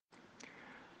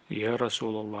يا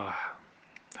رسول الله،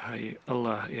 هاي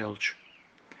الله يلج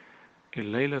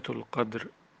الليلة القدر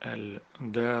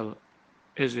الدال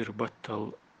ازر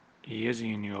بطل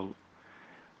يزين يول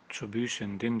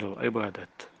تبوسن دندل عبادة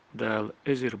دال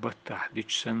ازر بطح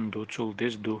ديش سندو تول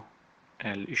دزدو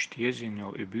الاشت يزين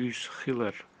يول ابوس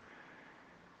خلر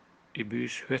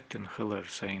ابوس هتن خلر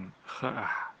سين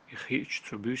خاح يخيج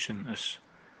تبوسن اس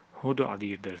هدو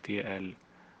عدير درتي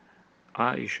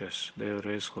عائشس ديل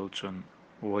ريسخلتن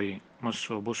وي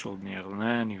مصو بوصل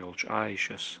نيغلنان يولج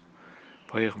عائشس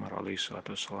Peygamber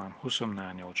aleyhissalatu vesselam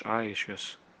husumnan yolç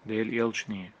Aişes del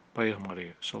yelçni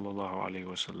Peygamberi sallallahu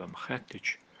aleyhi ve sellem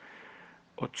xattiç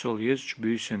otsol yezç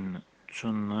büyüsün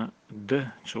tsunna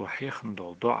de tsohyechen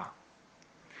dol dua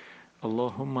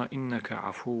АllóхIumma innaka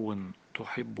a'fuwun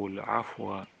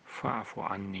tuhibbul-Iafwa fa'fu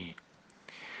anni.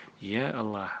 Ya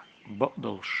Allah,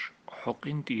 Bакъдолуш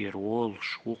КъинтIера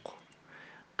волуш wuq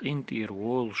КъинтIера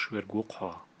волуш ver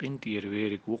wuqha КъинтIера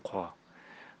verig wuqha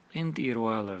КъинтIера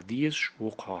валар dezаш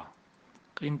wuqha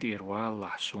КъинтIера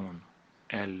валахь sun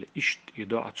الاشت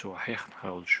يدع تsohyechen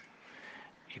خلج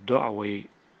يدع وي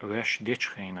وش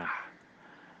ديتشخينح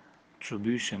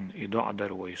تبوسن يدع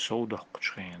در وي صودق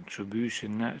تشخين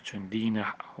تبوسن نأتن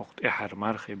دينح وقت احر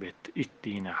مرخبت ات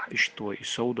دينح اشت وي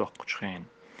صودق تشخين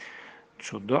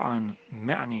تدعن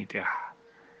معني تح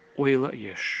Ойла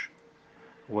يش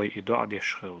وي يدع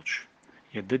ديش خلج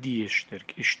يدديش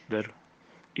درك اشت در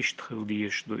اشت خل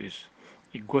ديش دو إز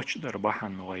يقوش در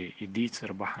بحن وي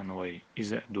يديتر بحن وي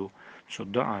إذا دو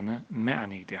تدعن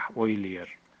معني تح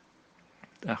ويلير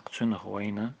تأقتنخ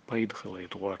وينا بيد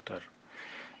خليت غورتر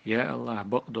يا الله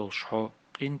Bакъдолуш حو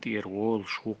КъинтIера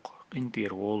волуш wuq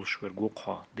КъинтIера волуش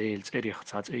verguqha ديلز اريخ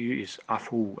تات ايو إز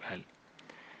عفو ال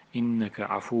إنك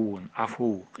عفو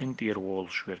عفو КъинтIера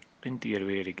волуش ver КъинтIера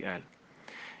verig ال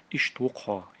اشت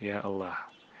wuqha يا الله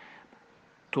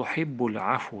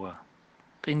tuhibbul-Iafwa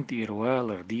КъинтIера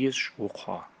валар dezаш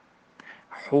wuqha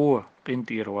حو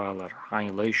КъинтIера валар حين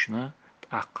ليشنا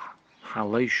تأق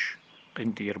حليش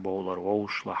КъинтIера بولر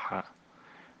ووش لحا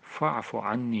فاعفو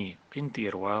عني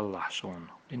КъинтIера валахь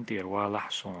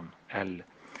sun ال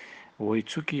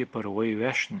ويتسكي بر وي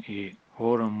وشن اي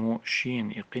هورمو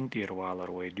شين اي КъинтIера валар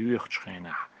وي دويخ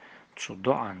تشخينح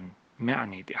تصدعن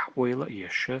معني دي Ойла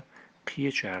يش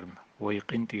قيچارن وي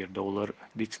КъинтIера دولار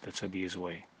ديتس تسديز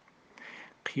وي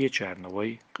قيچارن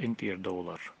وي КъинтIера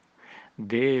دولار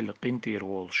ديل КъинтIера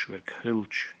волуш ورك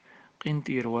خلج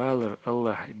КъинтIера валар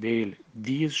الله ديل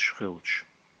dezаш خلج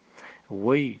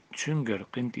وي تسنجر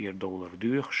КъинтIера دولار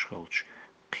دويخ خلج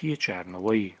قيچارن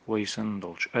وي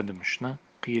سندلج ادمشنا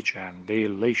قيچارن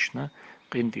ديل ليشنا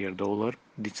КъинтIера دولار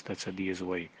ديتس تسديز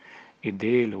وي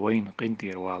إديل وين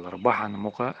КъинтIера валар بحن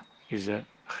مقا إذا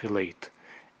خليت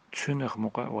تسنخ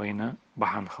مقا وين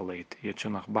بحن خليت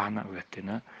يتسنخ بحن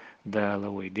وقتنا دالا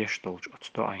ويديش دولج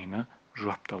أتستعينا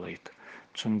جوابتليت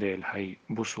تسنديل هاي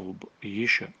بوصل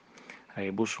يشا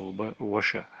هاي بوصل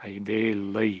وشا هاي ديل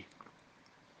لي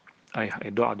هاي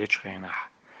دع ديش خينح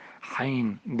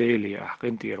حين ديلي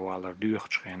КъинтIера валар دويخ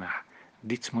تشخينح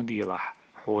ديتس مديلح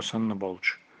حوصن بولج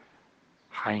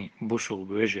حي بوصل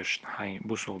بوجرشن حي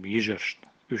بوصل بيجرشن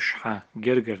اشحا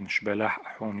جرجرنش بلاح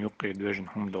حون يقي دوجن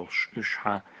هم دولش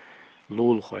اشحا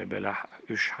لول خوي بلاح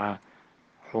اشحا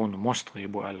حون مستغي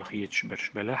بو الخيتش برش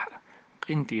بلاح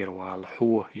КъинтIера وال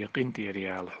حو يا КъинтIера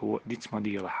يال حو ديتس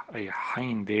مديلح اي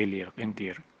حين ديلي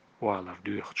КъинтIера والر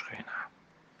دويخ تشخينح